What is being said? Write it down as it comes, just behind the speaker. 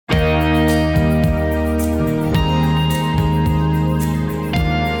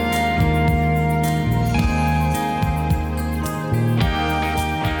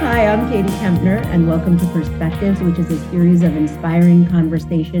Katie Kempner, and welcome to Perspectives, which is a series of inspiring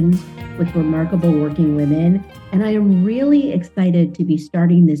conversations with remarkable working women. And I am really excited to be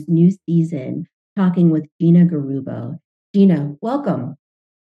starting this new season talking with Gina Garrubbo. Gina, welcome.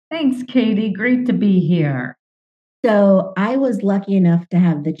 Thanks, Katie. Great to be here. So I was lucky enough to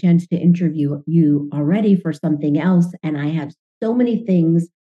have the chance to interview you already for something else, and I have so many things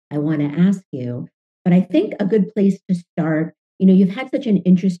I want to ask you. But I think a good place to start, you've had such an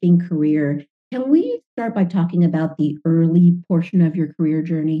interesting career. Can we start by talking about the early portion of your career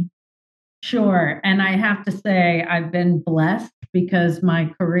journey? Sure. And I have to say, I've been blessed because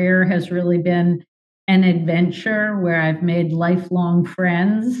my career has really been an adventure where I've made lifelong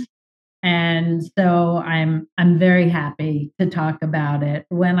friends. And so I'm very happy to talk about it.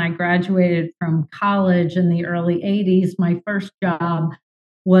 When I graduated from college in the early 80s, my first job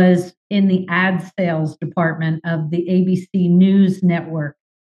was in the ad sales department of the ABC News Network.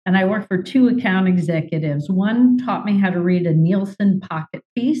 And I worked for two account executives. One taught me how to read a Nielsen pocket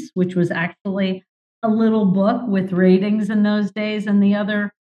piece, which was actually a little book with ratings in those days. And the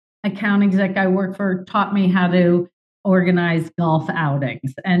other account exec I worked for taught me how to organize golf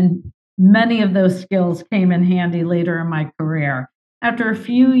outings. And many of those skills came in handy later in my career. After a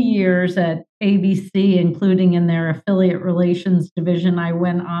few years at ABC, including in their affiliate relations division, I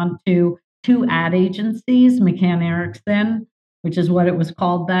went on to two ad agencies, McCann Erickson, which is what it was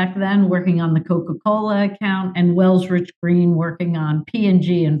called back then, working on the Coca-Cola account, and Wells Rich Green working on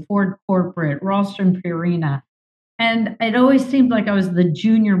P&G and Ford Corporate, Ralston Purina. And it always seemed like I was the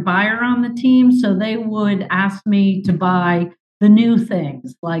junior buyer on the team, so they would ask me to buy the new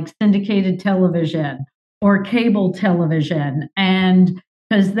things like syndicated television or cable television, and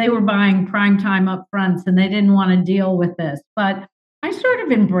because they were buying primetime upfronts and they didn't want to deal with this. But I sort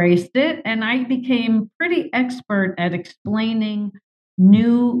of embraced it and I became pretty expert at explaining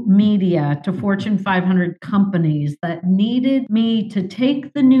new media to Fortune 500 companies that needed me to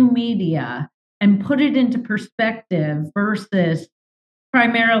take the new media and put it into perspective versus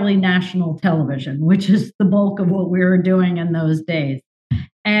primarily national television, which is the bulk of what we were doing in those days.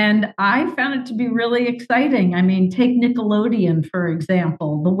 And I found it to be really exciting. I mean, take Nickelodeon, for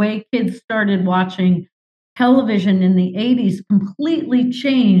example. The way kids started watching television in the 80s completely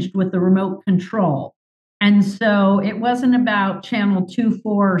changed with the remote control. And so it wasn't about channel 2,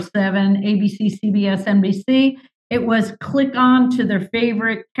 4, or 7, ABC, CBS, NBC. It was click on to their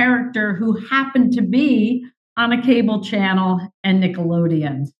favorite character who happened to be on a cable channel and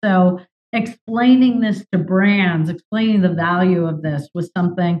Nickelodeon. So explaining this to brands, explaining the value of this was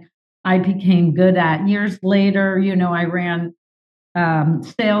something I became good at. Years later, I ran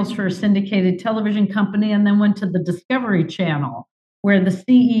sales for a syndicated television company and then went to the Discovery Channel, where the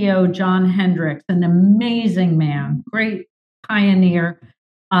CEO, John Hendricks, an amazing man, great pioneer,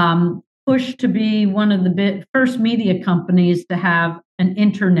 pushed to be one of the first media companies to have an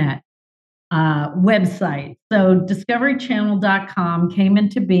internet website. So discoverychannel.com came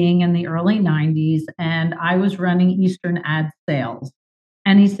into being in the early 90s, and I was running Eastern ad sales.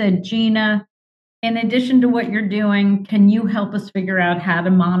 And he said, Gina, in addition to what you're doing, can you help us figure out how to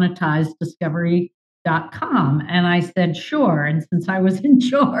monetize discovery.com? And I said, sure. And since I was in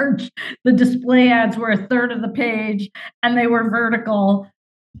charge, the display ads were a third of the page and they were vertical.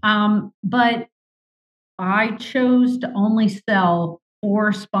 But I chose to only sell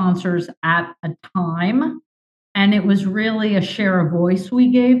 4 sponsors at a time. And it was really a share of voice we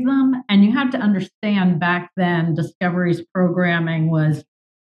gave them. And you have to understand back then, Discovery's programming was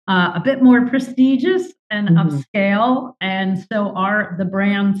a bit more prestigious and upscale. And so the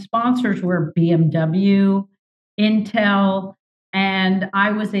brand sponsors were BMW, Intel, and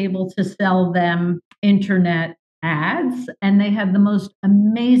I was able to sell them internet ads, and they had the most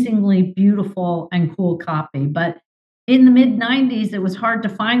amazingly beautiful and cool copy. But in the mid 90s, it was hard to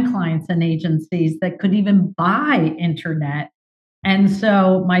find clients and agencies that could even buy internet. And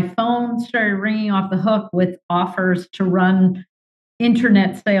so my phone started ringing off the hook with offers to run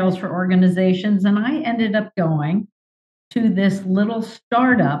internet sales for organizations. And I ended up going to this little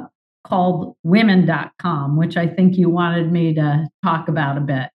startup called women.com, which I think you wanted me to talk about a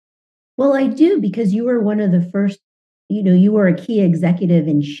bit. Well, I do, because you were one of the first, you were a key executive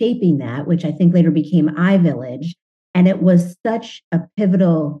in shaping that, which I think later became iVillage. And it was such a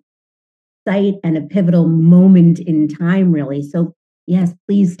pivotal site and a pivotal moment in time, really. So yes,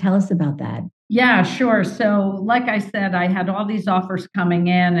 please tell us about that. Yeah, sure. So like I said, I had all these offers coming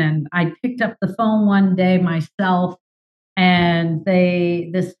in and I picked up the phone one day myself, and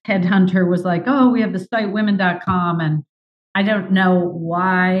this headhunter was like, oh, we have the site women.com. And I don't know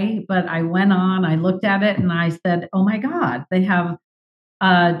why, but I went on, I looked at it and I said, oh my God, they have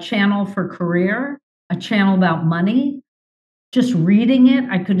a channel for career, a channel about money. Just reading it,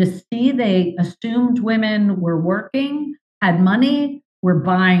 I could just see they assumed women were working, had money, were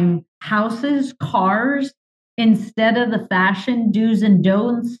buying houses, cars, instead of the fashion do's and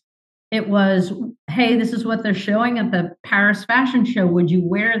don'ts. It was, hey, this is what they're showing at the Paris Fashion Show. Would you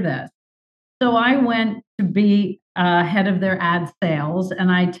wear this? So I went to be head of their ad sales,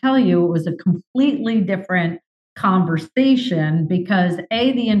 and I tell you, it was a completely different conversation because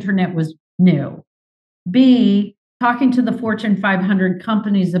A, the internet was new. B, talking to the Fortune 500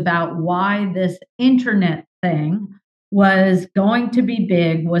 companies about why this internet thing was going to be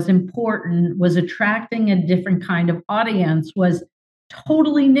big, was important, was attracting a different kind of audience, was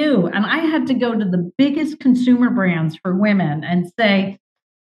totally new. And I had to go to the biggest consumer brands for women and say,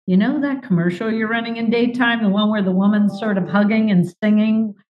 you know that commercial you're running in daytime, the one where the woman's sort of hugging and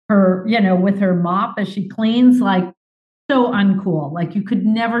singing her, with her mop as she cleans, like so uncool. Like you could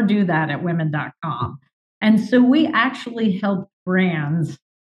never do that at women.com. And so we actually helped brands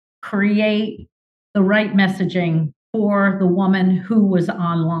create the right messaging for the woman who was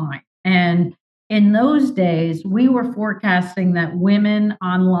online. And in those days, we were forecasting that women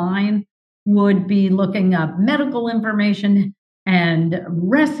online would be looking up medical information and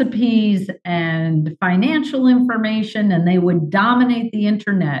recipes and financial information, and they would dominate the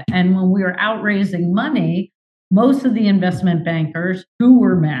internet. And when we were out raising money, most of the investment bankers who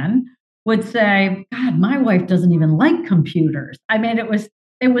were men would say, God, my wife doesn't even like computers. I mean, it was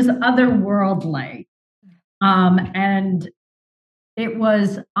otherworldly. And it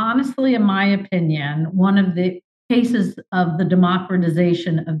was honestly, in my opinion, one of the cases of the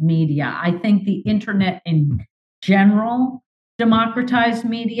democratization of media. I think the internet in general democratized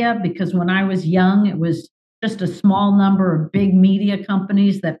media because when I was young, it was just a small number of big media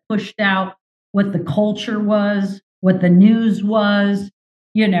companies that pushed out what the culture was, what the news was,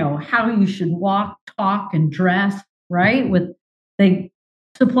 how you should walk, talk, and dress, right? They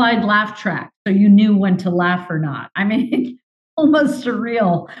supplied laugh tracks so you knew when to laugh or not. I mean, almost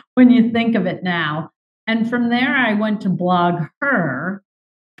surreal when you think of it now. And from there, I went to Blog Her.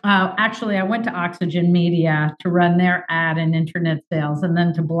 Actually, I went to Oxygen Media to run their ad and internet sales, and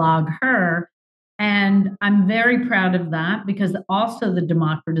then to Blog Her. And I'm very proud of that because also the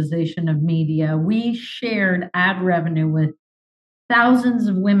democratization of media, we shared ad revenue with thousands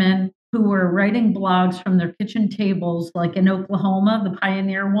of women who were writing blogs from their kitchen tables, like in Oklahoma, the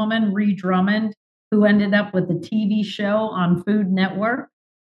pioneer woman, Ree Drummond, who ended up with a TV show on Food Network.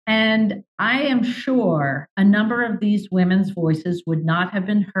 And I am sure a number of these women's voices would not have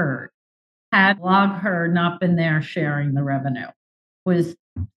been heard had Blog Her not been there sharing the revenue. It was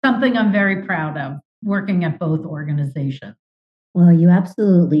something I'm very proud of working at both organizations. Well, you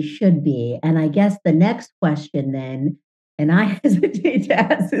absolutely should be. And I guess the next question then, and I hesitate to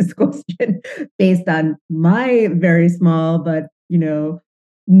ask this question based on my very small but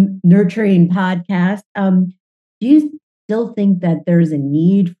nurturing podcast. Do you still think that there's a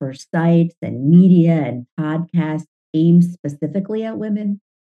need for sites and media and podcasts aimed specifically at women?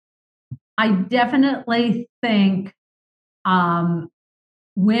 I definitely think um,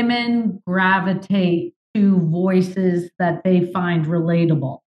 women gravitate to voices that they find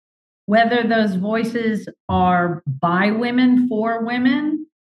relatable. Whether those voices are by women for women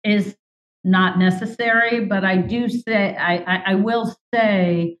is not necessary, but I do say, I will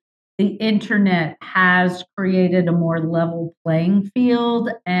say the internet has created a more level playing field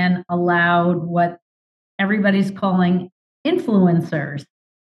and allowed what everybody's calling influencers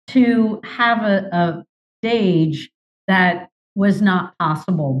to have a stage that was not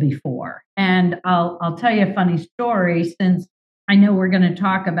possible before. And I'll tell you a funny story since I know we're going to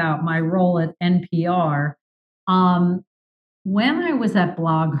talk about my role at NPR. Um, when I was at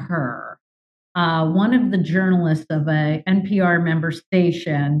Blog Her, one of the journalists of a NPR member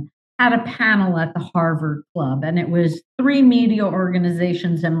station had a panel at the Harvard Club, and it was three media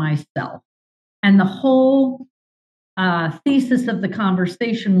organizations and myself. And the whole thesis of the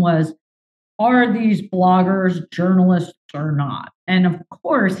conversation was, are these bloggers journalists or not? And of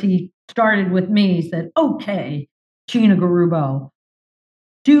course, he started with me. He said, okay, Gina Garrubbo,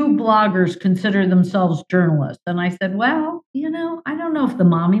 do bloggers consider themselves journalists? And I said, well, I don't know if the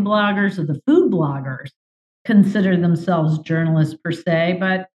mommy bloggers or the food bloggers consider themselves journalists per se,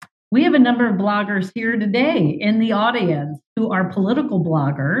 but we have a number of bloggers here today in the audience who are political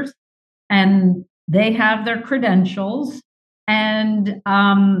bloggers, and they have their credentials and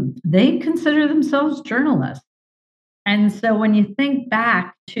they consider themselves journalists. And so when you think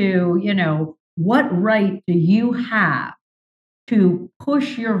back to, what right do you have to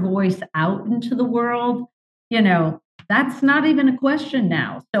push your voice out into the world? That's not even a question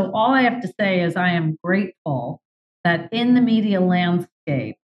now. So all I have to say is I am grateful that in the media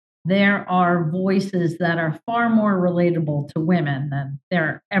landscape, there are voices that are far more relatable to women than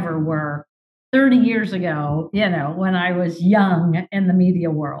there ever were 30 years ago, when I was young in the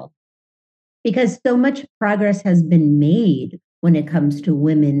media world. Because so much progress has been made when it comes to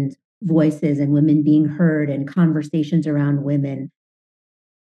women's voices and women being heard and conversations around women.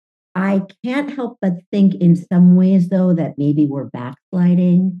 I can't help but think in some ways, though, that maybe we're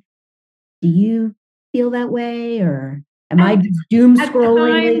backsliding. Do you feel that way, or am I At just doom at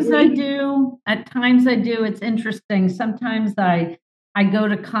scrolling times I lately? do. At times I do. It's interesting. Sometimes I go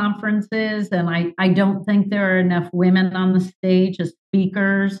to conferences and I don't think there are enough women on the stage as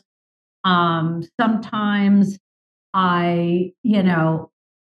speakers. Sometimes I,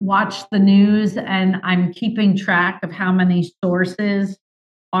 watch the news and I'm keeping track of how many sources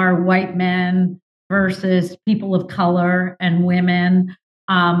are white men versus people of color and women.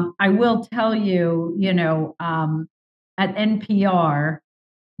 I will tell you, at NPR,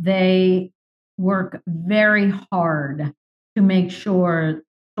 they work very hard to make sure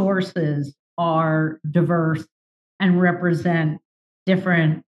sources are diverse and represent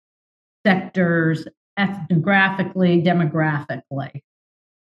different sectors ethnographically, demographically.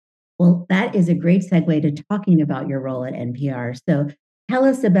 Well, that is a great segue to talking about your role at NPR. So tell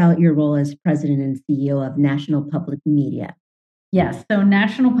us about your role as president and CEO of National Public Media. Yes, so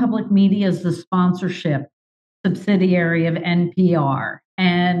National Public Media is the sponsorship subsidiary of NPR.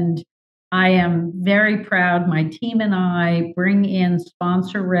 And I am very proud. My team and I bring in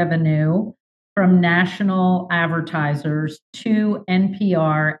sponsor revenue from national advertisers to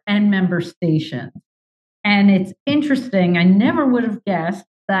NPR and member stations. And it's interesting, I never would have guessed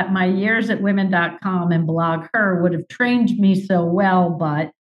that my years at women.com and Blog Her would have trained me so well,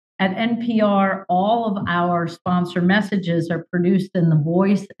 but at NPR, all of our sponsor messages are produced in the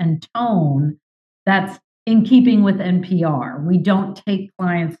voice and tone that's in keeping with NPR. We don't take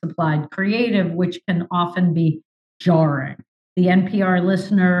client supplied creative, which can often be jarring. The NPR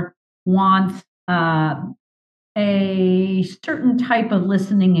listener wants a certain type of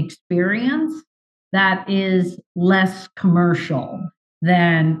listening experience that is less commercial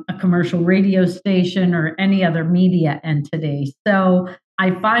than a commercial radio station or any other media entity. So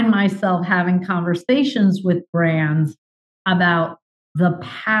I find myself having conversations with brands about the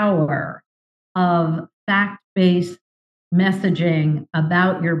power of fact based messaging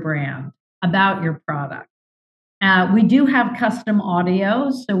about your brand, about your product. We do have custom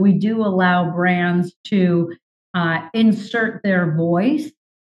audio, so we do allow brands to insert their voice,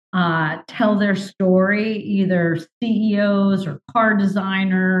 tell their story, either CEOs or car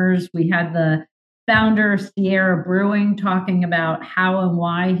designers. We had the founder of Sierra Brewing talking about how and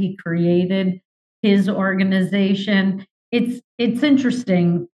why he created his organization. It's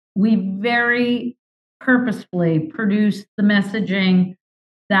interesting. We very purposefully produce the messaging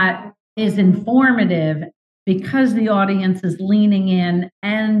that is informative because the audience is leaning in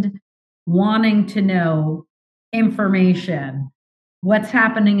and wanting to know information, what's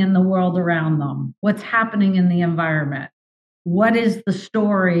happening in the world around them, what's happening in the environment, what is the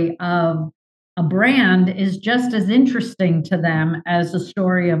story of a brand is just as interesting to them as the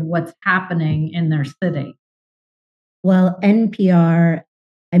story of what's happening in their city. Well, NPR,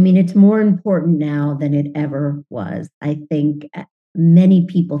 I mean, it's more important now than it ever was. I think many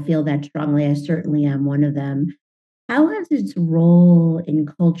people feel that strongly. I certainly am one of them. How has its role in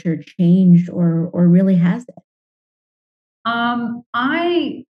culture changed, or really has it?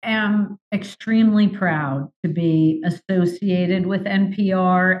 I am extremely proud to be associated with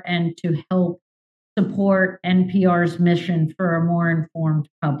NPR and to help support NPR's mission for a more informed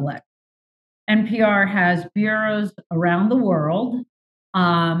public. NPR has bureaus around the world.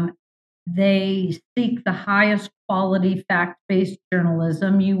 Um, they seek the highest quality fact based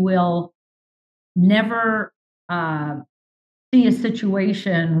journalism. You will never see a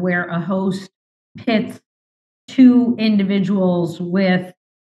situation where a host pits two individuals with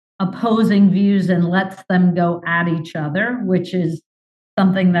opposing views and lets them go at each other, which is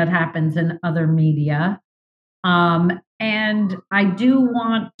something that happens in other media. And I do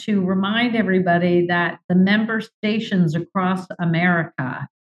want to remind everybody that the member stations across America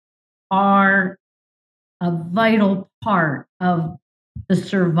are a vital part of the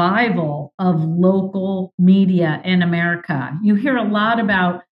survival of local media in America. You hear a lot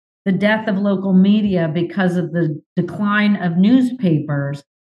about the death of local media because of the decline of newspapers,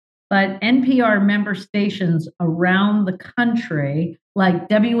 but NPR member stations around the country, like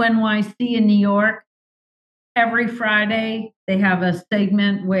WNYC in New York, every Friday they have a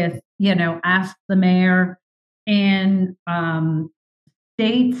segment with, Ask the Mayor. In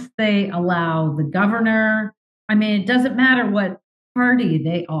states, they allow the governor. I mean, it doesn't matter what party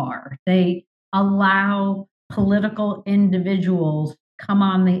they are. They allow political individuals come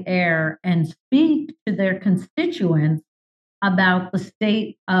on the air and speak to their constituents about the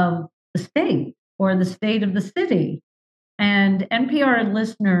state of the state or the state of the city. And NPR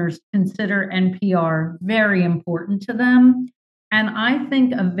listeners consider NPR very important to them. And I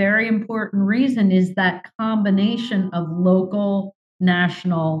think a very important reason is that combination of local,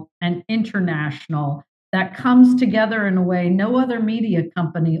 national, and international that comes together in a way no other media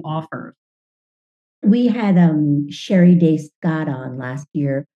company offers. We had Sherry Day Scott on last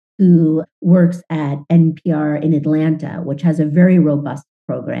year, who works at NPR in Atlanta, which has a very robust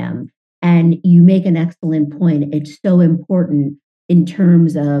program. And you make an excellent point. It's so important in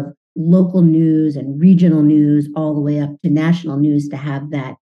terms of local news and regional news, all the way up to national news, to have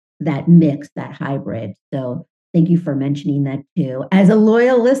that mix, that hybrid. So thank you for mentioning that too, as a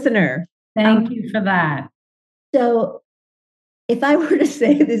loyal listener. Thank you for that. So if I were to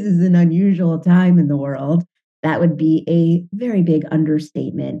say this is an unusual time in the world, that would be a very big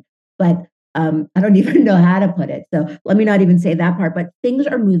understatement. But I don't even know how to put it. So let me not even say that part. But things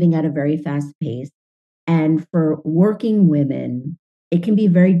are moving at a very fast pace. And for working women, it can be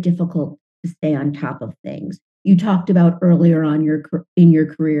very difficult to stay on top of things. You talked about earlier on in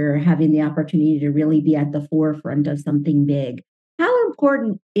your career having the opportunity to really be at the forefront of something big. How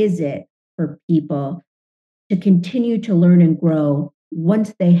important is it for people to continue to learn and grow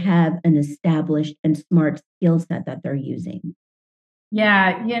once they have an established and smart skill set that they're using?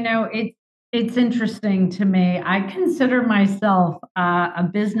 Yeah, it's interesting to me. I consider myself a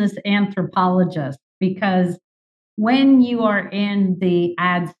business anthropologist because when you are in the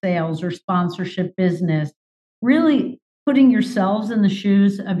ad sales or sponsorship business, really putting yourselves in the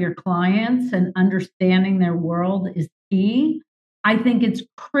shoes of your clients and understanding their world is key. I think it's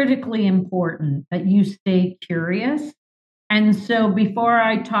critically important that you stay curious. And so before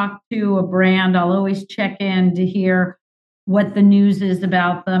I talk to a brand, I'll always check in to hear what the news is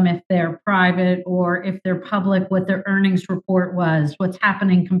about them, if they're private or if they're public, what their earnings report was, what's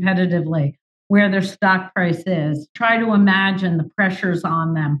happening competitively, where their stock price is. Try to imagine the pressures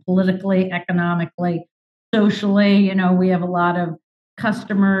on them politically, economically, socially. We have a lot of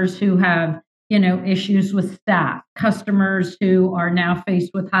customers who have, issues with staff, customers who are now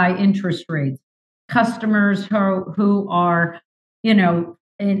faced with high interest rates, customers who are,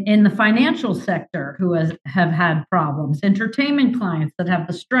 in the financial sector who have had problems, entertainment clients that have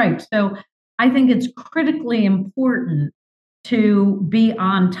the strikes. So I think it's critically important to be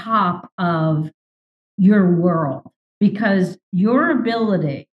on top of your world because your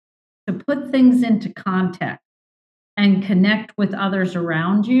ability to put things into context and connect with others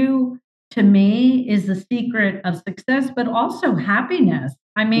around you, to me, is the secret of success, but also happiness.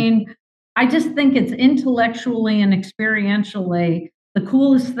 I mean, I just think it's intellectually and experientially the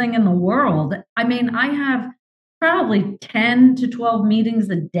coolest thing in the world. I mean, I have probably 10 to 12 meetings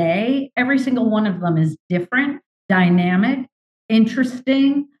a day. Every single one of them is different, dynamic,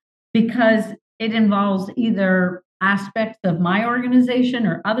 interesting, because it involves either aspects of my organization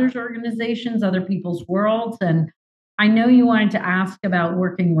or others' organizations, other people's worlds. And I know you wanted to ask about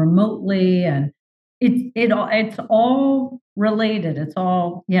working remotely, and it's all related. It's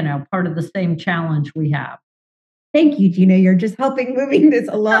all, part of the same challenge we have. Thank you, Gina. You're just helping moving this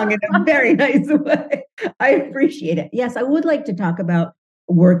along in a very nice way. I appreciate it. Yes, I would like to talk about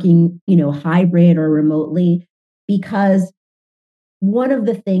working, hybrid or remotely, because one of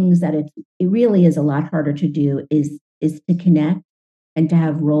the things that it really is a lot harder to do is to connect and to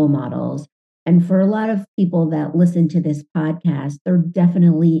have role models. And for a lot of people that listen to this podcast, they're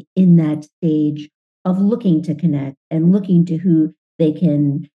definitely in that stage of looking to connect and looking to who they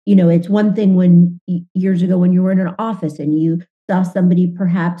can. It's one thing when years ago when you were in an office and you saw somebody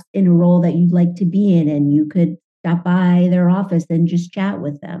perhaps in a role that you'd like to be in, and you could stop by their office and just chat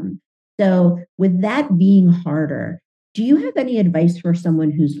with them. So, with that being harder, do you have any advice for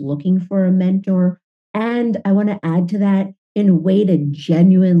someone who's looking for a mentor? And I want to add to that, in a way to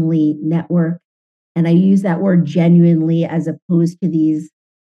genuinely network. And I use that word genuinely as opposed to these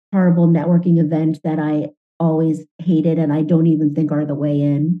horrible networking events that I always hated and I don't even think are the way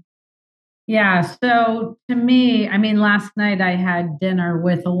in. Yeah. So to me, I mean, last night I had dinner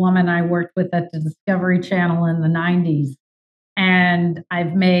with a woman I worked with at the Discovery Channel in the 90s. And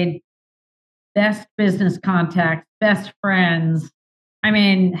I've made best business contacts, best friends. I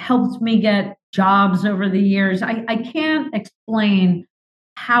mean, helped me get jobs over the years. I can't explain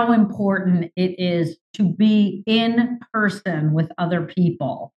how important it is to be in person with other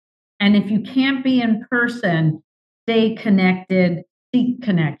people. And if you can't be in person, stay connected, seek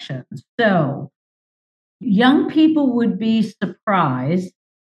connections. So young people would be surprised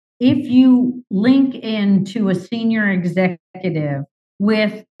if you link into a senior executive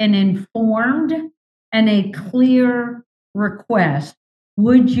with an informed and a clear request.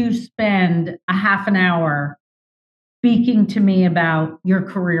 Would you spend a half an hour speaking to me about your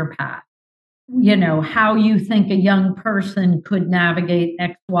career path? You know, how you think a young person could navigate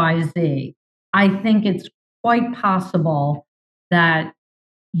XYZ. I think it's quite possible that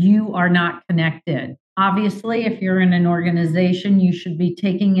you are not connected. Obviously, if you're in an organization, you should be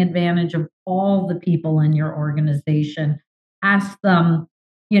taking advantage of all the people in your organization. Ask them,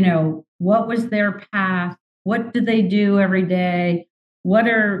 what was their path? What do they do every day? What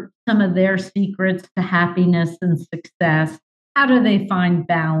are some of their secrets to happiness and success? How do they find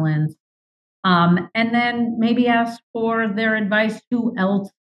balance? And then maybe ask for their advice, who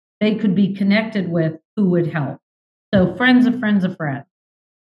else they could be connected with who would help. So, friends of friends of friends.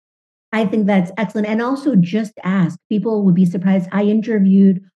 I think that's excellent. And also just ask. People would be surprised. I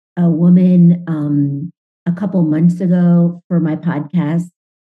interviewed a woman a couple months ago for my podcast,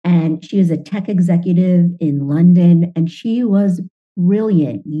 and she is a tech executive in London, and she was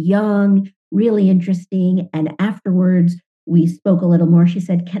brilliant, young, really interesting. And afterwards, we spoke a little more. She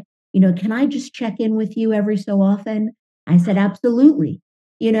said, can I just check in with you every so often? I said, absolutely.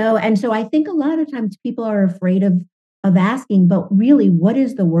 And so I think a lot of times people are afraid of asking, but really, what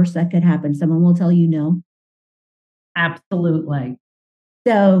is the worst that could happen? Someone will tell you no. Absolutely.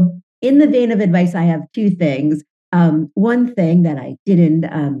 So, in the vein of advice, I have two things. One thing that I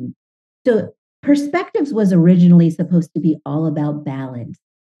didn't, so Perspectives was originally supposed to be all about balance,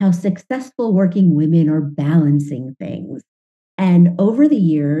 how successful working women are balancing things. And over the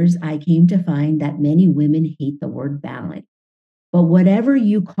years, I came to find that many women hate the word balance. But whatever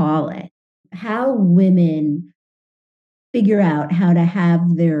you call it, how women figure out how to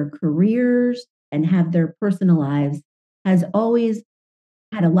have their careers and have their personal lives has always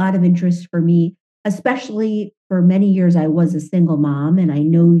had a lot of interest for me, especially for many years. I was a single mom, and I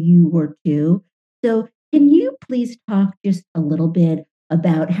know you were too. So, can you please talk just a little bit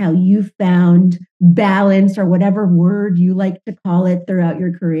about how you found balance, or whatever word you like to call it, throughout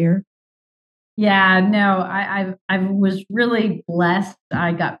your career? Yeah, no, I was really blessed.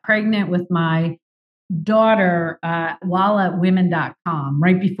 I got pregnant with my daughter while at women.com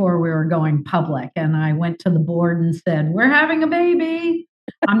right before we were going public. And I went to the board and said, "We're having a baby.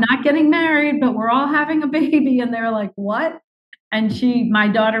 I'm not getting married, but we're all having a baby." And they're like, "What?" And my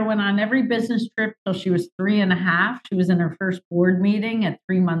daughter went on every business trip till she was 3.5. She was in her first board meeting at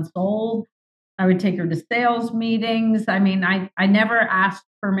 3 months old. I would take her to sales meetings. I mean, I never asked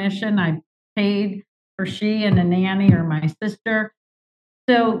permission. I paid for she and a nanny or my sister.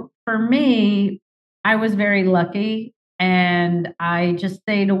 So for me, I was very lucky. And I just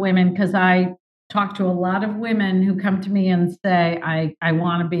say to women, because I talk to a lot of women who come to me and say, I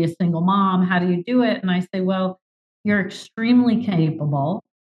want to be a single mom. How do you do it? And I say, well, you're extremely capable.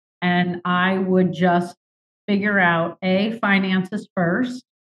 And I would just figure out finances first,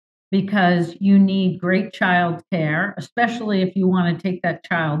 because you need great child care, especially if you want to take that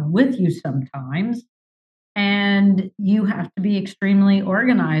child with you sometimes. And you have to be extremely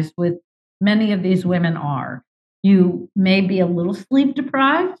organized, with many of these women are. You may be a little sleep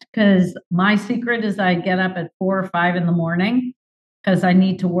deprived, because my secret is I get up at 4 or 5 in the morning, because I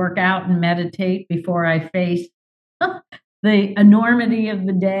need to work out and meditate before I face the enormity of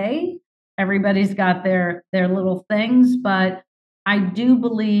the day. Everybody's got their little things, but I do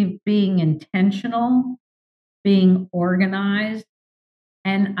believe being intentional, being organized,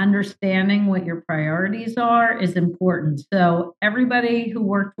 and understanding what your priorities are is important. So everybody who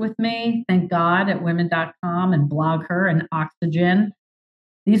worked with me, thank God, at women.com and Blog Her and Oxygen,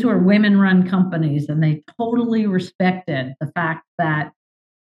 these were women-run companies, and they totally respected the fact that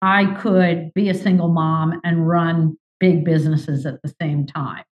I could be a single mom and run big businesses at the same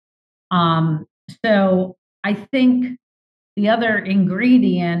time. Um, so I think the other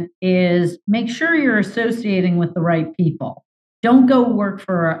ingredient is make sure you're associating with the right people. Don't go work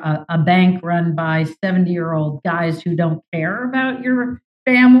for a bank run by 70-year-old guys who don't care about your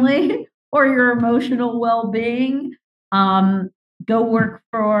family or your emotional well being. Um, Go work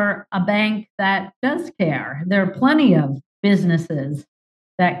for a bank that does care. There are plenty of businesses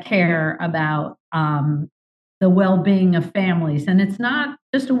that care about the well being of families. And it's not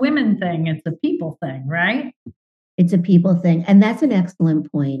just a women thing, it's a people thing, right? It's a people thing, and that's an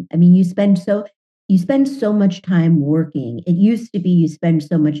excellent point. I mean, you spend so much time working. It used to be you spend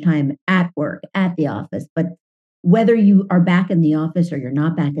so much time at work, at the office, but whether you are back in the office or you're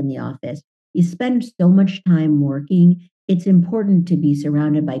not back in the office, you spend so much time working. It's important to be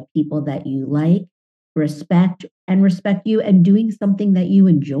surrounded by people that you like, respect you, and doing something that you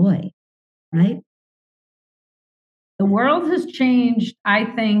enjoy, right? The world has changed, I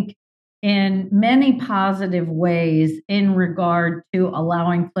think, in many positive ways in regard to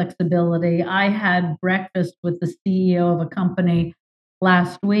allowing flexibility. I had breakfast with the CEO of a company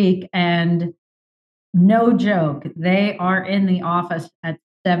last week, and no joke, they are in the office at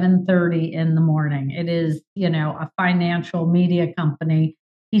 7:30 in the morning. It is, a financial media company.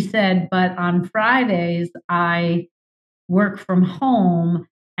 He said, but on Fridays, I work from home,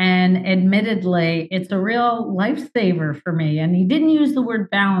 and admittedly, it's a real lifesaver for me. And he didn't use the word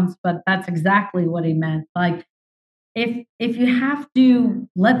balance, but that's exactly what he meant. Like, if you have to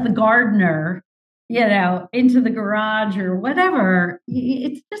let the gardener, into the garage or whatever,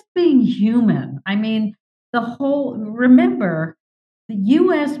 it's just being human. I mean, remember, the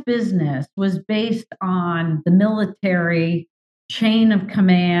US business was based on the military chain of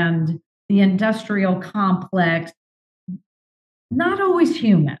command, the industrial complex, not always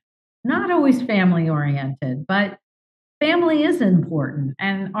human, not always family oriented, but family is important.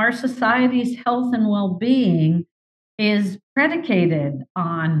 And our society's health and well being is predicated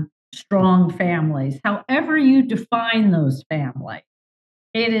on strong families, however you define those families.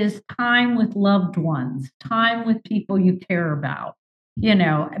 It is time with loved ones, time with people you care about,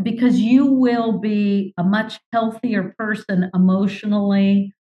 because you will be a much healthier person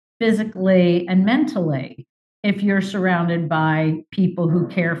emotionally, physically, and mentally if you're surrounded by people who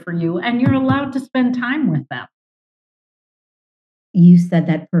care for you and you're allowed to spend time with them. You said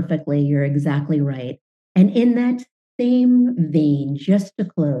that perfectly. You're exactly right. And in that same vein, just to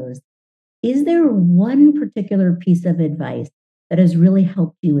close, is there one particular piece of advice that has really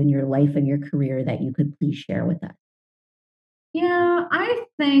helped you in your life and your career that you could please share with us? Yeah, I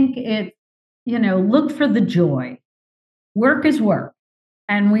think look for the joy. Work is work.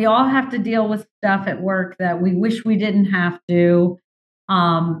 And we all have to deal with stuff at work that we wish we didn't have to.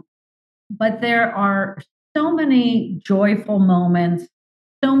 Um, but there are so many joyful moments,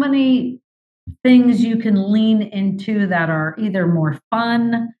 so many things you can lean into that are either more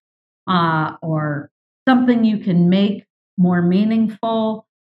fun or something you can make more meaningful.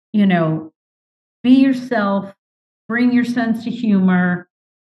 You know, be yourself, bring your sense of humor,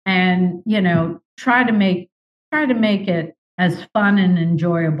 and try to make it as fun and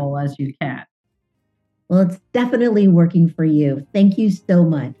enjoyable as you can. Well, it's definitely working for you. Thank you so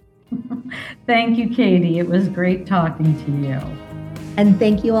much. Thank you, Katie. It was great talking to you. And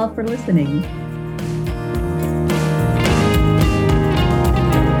thank you all for listening.